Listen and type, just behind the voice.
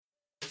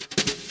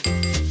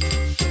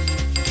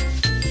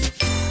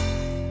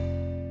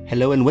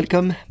Hello and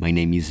welcome. My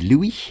name is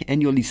Louis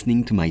and you're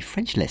listening to my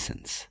French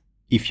lessons.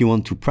 If you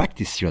want to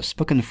practice your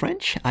spoken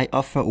French, I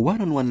offer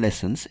one-on-one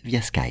lessons via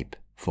Skype.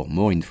 For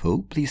more info,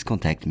 please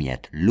contact me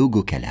at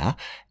logokala,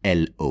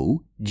 Logokala,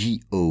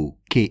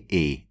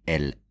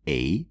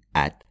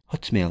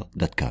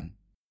 @hotmail.com.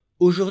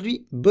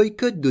 Aujourd'hui,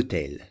 boycott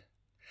d'hôtel.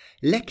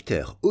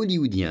 L'acteur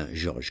hollywoodien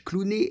George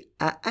Clooney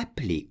a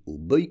appelé au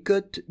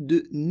boycott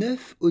de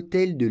 9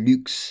 hôtels de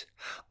luxe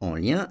en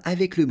lien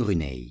avec le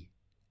Brunei,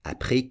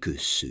 après que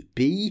ce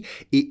pays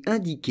ait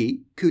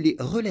indiqué que les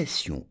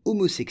relations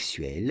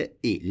homosexuelles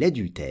et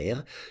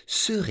l'adultère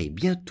seraient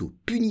bientôt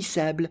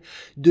punissables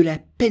de la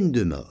peine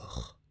de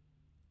mort.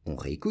 On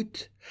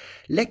réécoute.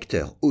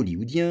 L'acteur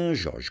hollywoodien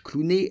George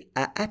Clooney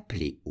a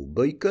appelé au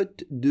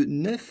boycott de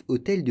 9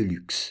 hôtels de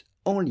luxe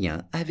en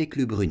lien avec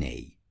le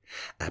Brunei,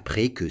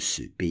 après que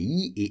ce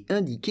pays ait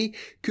indiqué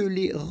que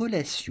les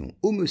relations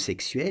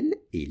homosexuelles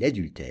et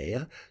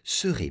l'adultère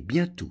seraient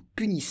bientôt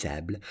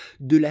punissables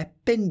de la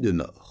peine de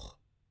mort.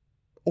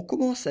 On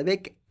commence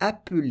avec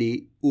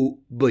appeler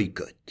au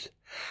boycott.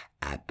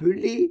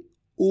 Appeler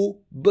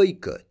au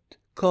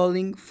boycott.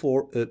 Calling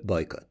for a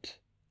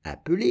boycott.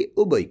 Appeler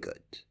au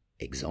boycott.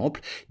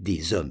 Exemple,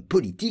 des hommes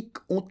politiques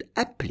ont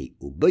appelé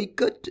au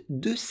boycott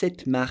de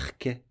cette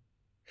marque.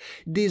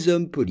 Des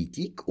hommes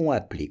politiques ont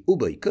appelé au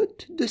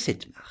boycott de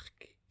cette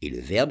marque. Et le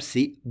verbe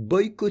c'est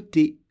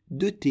boycotter,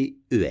 de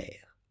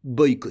T-E-R,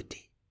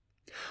 boycotter.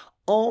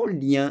 En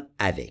lien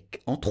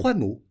avec, en 3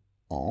 mots,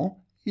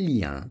 en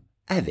lien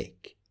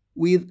avec,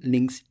 with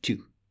links to.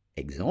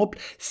 Exemple,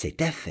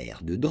 cette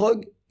affaire de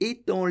drogue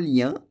est en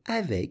lien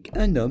avec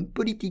un homme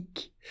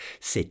politique.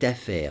 Cette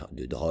affaire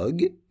de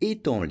drogue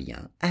est en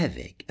lien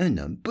avec un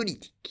homme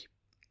politique.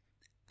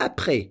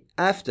 Après,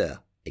 after.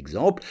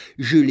 Exemple,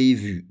 je l'ai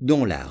vu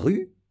dans la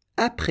rue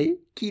après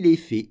qu'il ait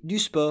fait du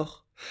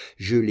sport.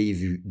 Je l'ai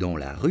vu dans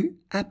la rue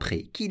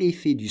après qu'il ait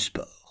fait du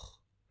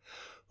sport.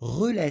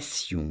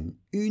 Relation,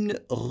 une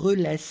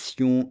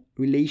relation,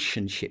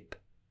 relationship,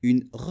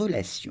 une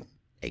relation.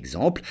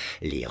 Exemple,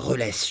 les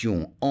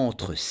relations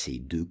entre ces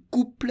deux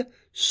couples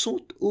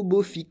sont au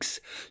beau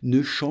fixe,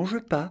 ne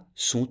changent pas,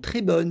 sont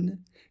très bonnes.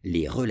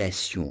 Les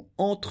relations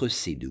entre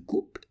ces deux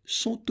couples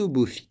sont au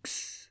beau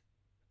fixe.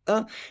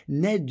 Un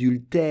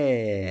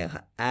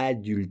adultère,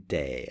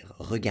 adultère.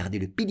 Regardez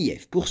le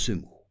PDF pour ce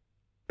mot.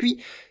 Puis,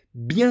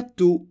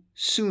 bientôt,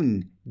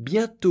 soon,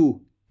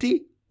 bientôt,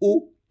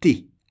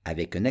 T-O-T,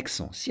 avec un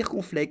accent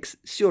circonflexe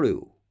sur le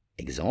O.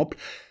 Exemple,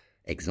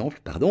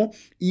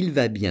 il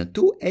va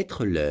bientôt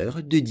être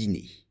l'heure de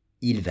dîner.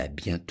 Il va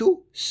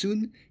bientôt,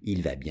 soon,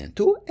 il va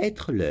bientôt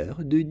être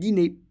l'heure de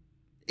dîner.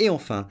 Et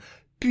enfin,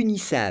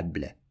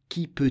 punissable,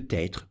 qui peut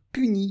être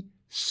puni,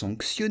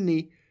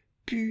 sanctionné,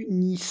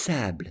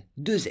 punissable,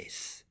 2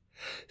 S.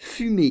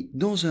 Fumer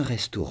dans un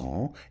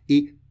restaurant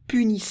est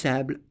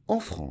punissable en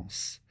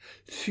France.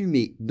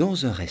 Fumer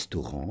dans un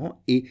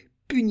restaurant est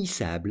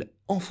punissable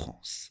en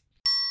France.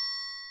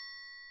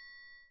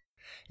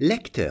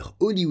 L'acteur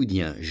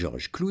hollywoodien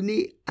George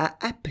Clooney a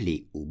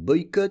appelé au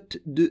boycott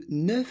de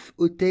 9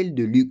 hôtels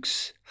de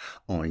luxe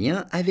en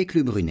lien avec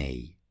le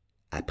Brunei,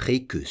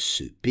 après que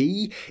ce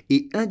pays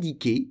ait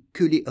indiqué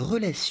que les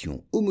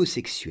relations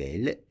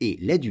homosexuelles et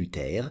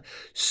l'adultère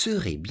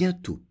seraient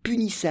bientôt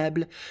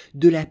punissables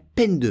de la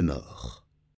peine de mort.